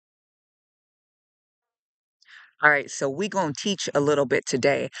All right, so we're going to teach a little bit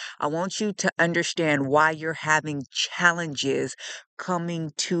today. I want you to understand why you're having challenges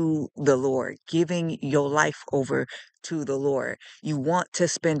coming to the Lord, giving your life over to the Lord. You want to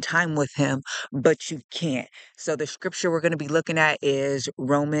spend time with Him, but you can't. So the scripture we're going to be looking at is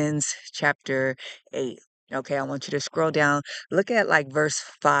Romans chapter 8. Okay, I want you to scroll down, look at like verse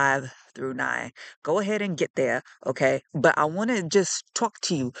 5 through 9. Go ahead and get there, okay? But I want to just talk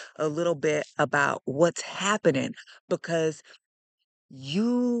to you a little bit about what's happening because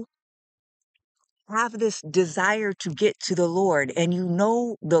you have this desire to get to the Lord and you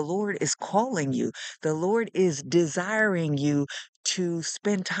know the Lord is calling you. The Lord is desiring you to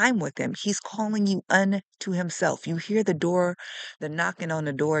spend time with Him. He's calling you unto Himself. You hear the door, the knocking on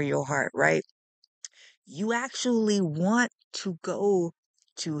the door of your heart, right? You actually want to go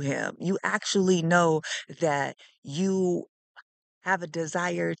to Him. You actually know that you have a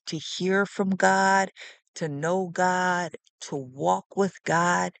desire to hear from God, to know God, to walk with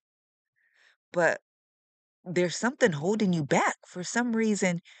God, but there's something holding you back. For some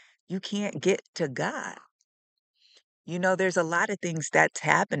reason, you can't get to God. You know, there's a lot of things that's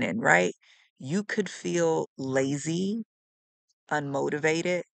happening, right? You could feel lazy,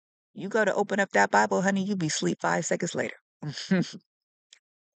 unmotivated. You go to open up that Bible, honey, you be asleep 5 seconds later.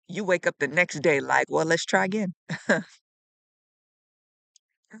 You wake up the next day like, well, let's try again.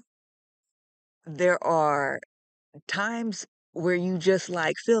 There are times where you just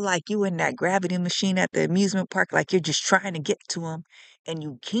like feel like you in that gravity machine at the amusement park, like you're just trying to get to them and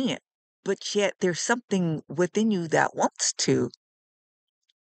you can't. But yet there's something within you that wants to,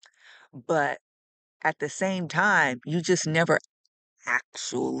 but at the same time, you just never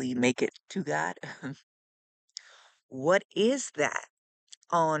actually make it to God. What is that?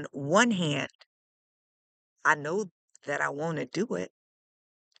 On one hand, I know that I want to do it.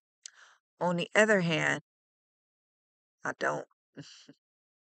 On the other hand, I don't.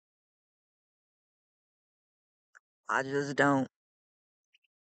 I just don't.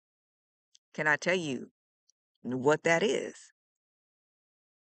 Can I tell you what that is?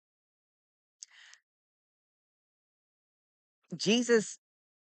 Jesus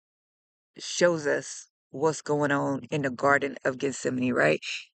shows us what's going on in the Garden of Gethsemane, right?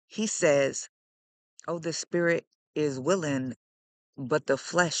 He says, oh, the spirit is willing, but the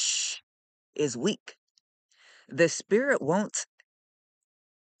flesh is weak. The spirit wants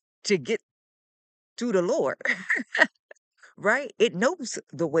to get to the Lord, right? It knows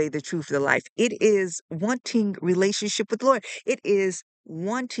the way, the truth, the life. It is wanting relationship with the Lord. It is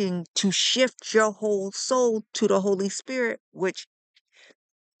wanting to shift your whole soul to the Holy Spirit, which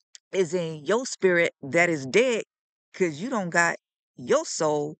is in your spirit that is dead because you don't got your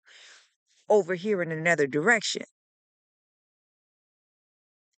soul over here in another direction.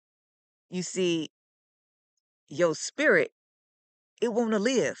 You see, your spirit, it want to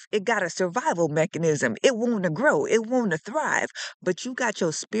live. It got a survival mechanism. It want to grow. It want to thrive. But you got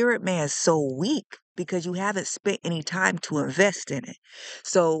your spirit man so weak because you haven't spent any time to invest in it.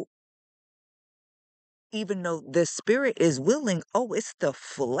 So even though the spirit is willing, oh, it's the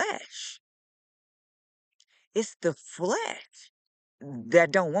flesh. It's the flesh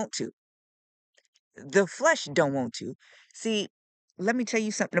that don't want to. The flesh don't want to. See, let me tell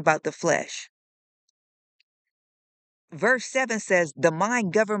you something about the flesh. Verse 7 says, the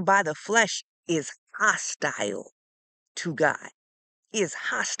mind governed by the flesh is hostile to God. Is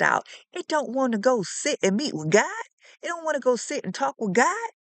hostile. It don't want to go sit and meet with God. It don't want to go sit and talk with God.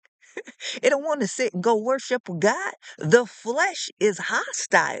 It don't want to sit and go worship with God. The flesh is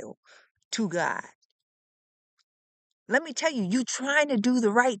hostile to God. Let me tell you, you trying to do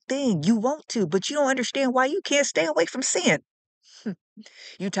the right thing. You want to, but you don't understand why you can't stay away from sin.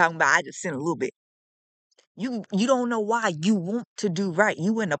 You talking about I just sin a little bit. You don't know why you want to do right.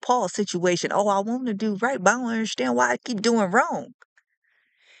 You in a Paul situation. Oh, I want to do right, but I don't understand why I keep doing wrong.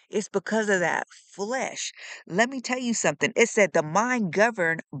 It's because of that flesh. Let me tell you something. It said the mind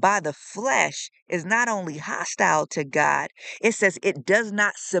governed by the flesh is not only hostile to God, it says it does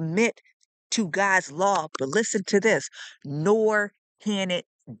not submit to God's law. But listen to this, nor can it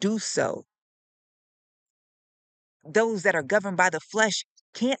do so. Those that are governed by the flesh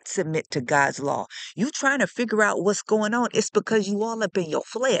can't submit to God's law. You trying to figure out what's going on, it's because you all up in your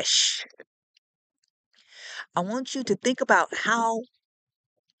flesh. I want you to think about how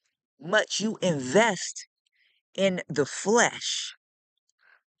much you invest in the flesh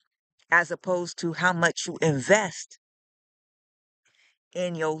as opposed to how much you invest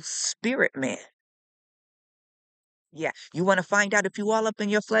in your spirit man. Yeah, you want to find out if you all up in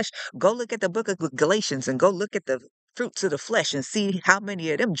your flesh? Go look at the book of Galatians and go look at the fruits of the flesh and see how many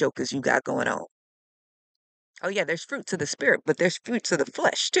of them jokers you got going on. Oh, yeah, there's fruits of the spirit, but there's fruits of the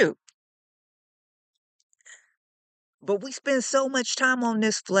flesh too. But we spend so much time on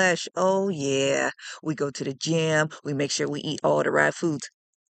this flesh. Oh, yeah. We go to the gym. We make sure we eat all the right foods.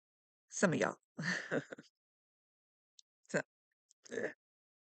 Some of y'all. So, eh,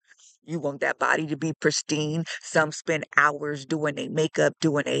 you want that body to be pristine. Some spend hours doing their makeup,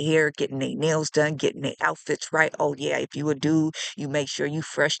 doing their hair, getting their nails done, getting their outfits right. Oh, yeah. If you a dude, you make sure you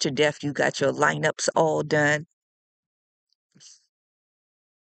fresh to death. You got your lineups all done.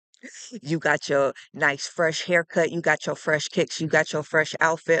 You got your nice fresh haircut, you got your fresh kicks, you got your fresh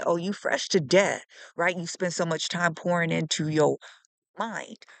outfit. Oh, you fresh to death, right? You spend so much time pouring into your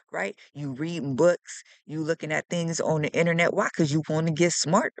mind, right? You reading books, you looking at things on the internet. Why? Because you want to get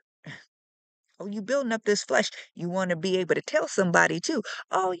smart. Oh, you building up this flesh. You want to be able to tell somebody too.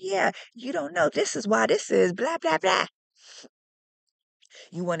 Oh, yeah, you don't know. This is why this is blah, blah, blah.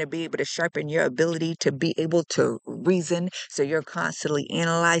 You want to be able to sharpen your ability to be able to reason. So you're constantly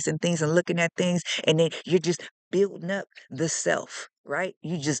analyzing things and looking at things, and then you're just building up the self, right?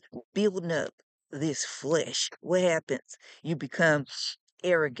 You just building up this flesh. What happens? You become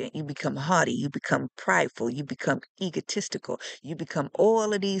arrogant, you become haughty, you become prideful, you become egotistical, you become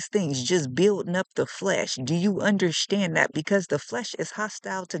all of these things, just building up the flesh. Do you understand that? Because the flesh is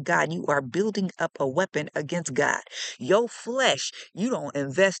hostile to God, you are building up a weapon against God. Your flesh, you don't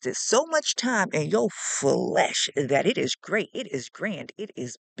invest it so much time in your flesh that it is great, it is grand, it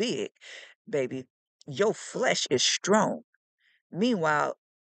is big, baby. Your flesh is strong. Meanwhile,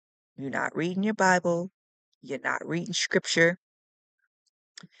 you're not reading your Bible, you're not reading scripture,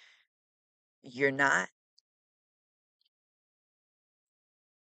 you're not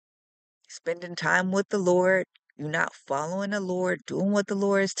spending time with the Lord, you're not following the Lord, doing what the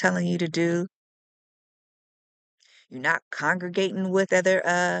Lord is telling you to do, you're not congregating with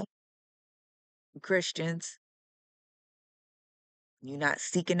other Christians, you're not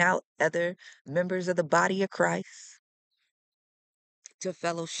seeking out other members of the body of Christ to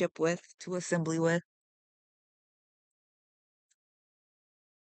fellowship with, to assembly with.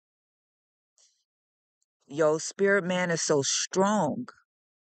 Your spirit man is so strong.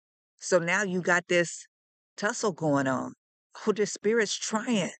 So now you got this tussle going on. Oh, the spirit's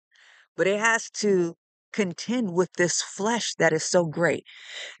trying, but it has to contend with this flesh that is so great.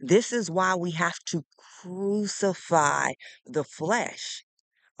 This is why we have to crucify the flesh.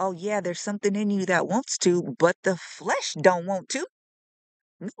 Oh yeah, there's something in you that wants to, but the flesh don't want to.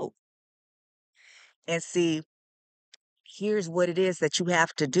 No. And see, here's what it is that you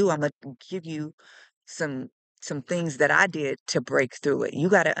have to do. I'm gonna give you some some things that I did to break through it. You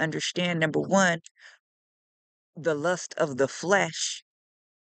got to understand, number one, the lust of the flesh,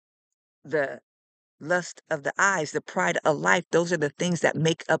 the lust of the eyes, the pride of life, those are the things that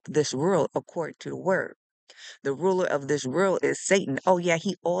make up this world according to the word. The ruler of this world is Satan. Oh, yeah,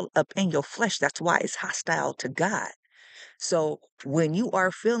 he all up in your flesh. That's why it's hostile to God. So when you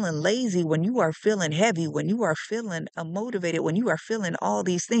are feeling lazy, when you are feeling heavy, when you are feeling unmotivated, when you are feeling all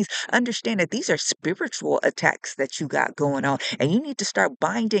these things, understand that these are spiritual attacks that you got going on. And you need to start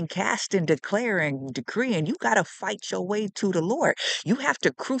binding, casting, declaring, decreeing. You got to fight your way to the Lord. You have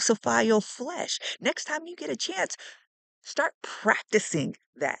to crucify your flesh. Next time you get a chance, start practicing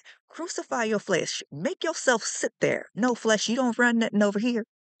that. Crucify your flesh. Make yourself sit there. No flesh, you don't run nothing over here.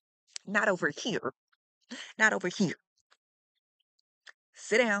 Not over here. Not over here.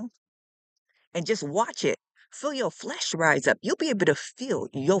 Sit down and just watch it. Feel your flesh rise up. You'll be able to feel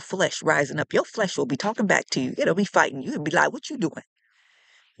your flesh rising up. Your flesh will be talking back to you. It'll be fighting you. It'll be like, what you doing?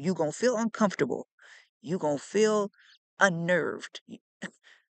 You gonna feel uncomfortable. You gonna feel unnerved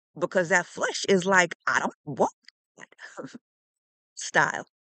because that flesh is like, I don't want that style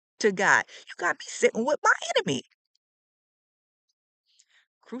to God. You got me sitting with my enemy.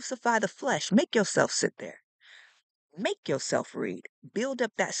 Crucify the flesh. Make yourself sit there. Make yourself read. Build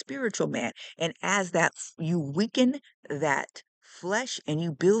up that spiritual man. And as you weaken that flesh and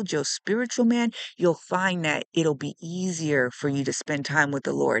you build your spiritual man, you'll find that it'll be easier for you to spend time with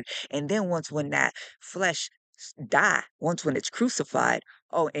the Lord. And then when that flesh die, once when it's crucified,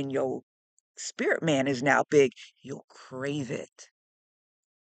 oh, and your spirit man is now big, you'll crave it.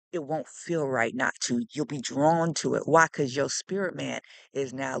 It won't feel right not to. You'll be drawn to it. Why? Because your spirit man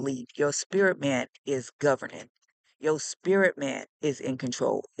is now lead. Your spirit man is governing. Your spirit man is in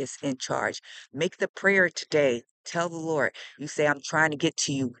control, is in charge. Make the prayer today. Tell the Lord, you say, I'm trying to get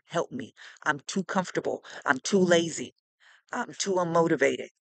to you. Help me. I'm too comfortable. I'm too lazy. I'm too unmotivated.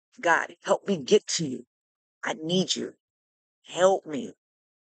 God, help me get to you. I need you. Help me.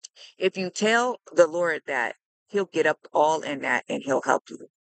 If you tell the Lord that, He'll get up all in that and He'll help you.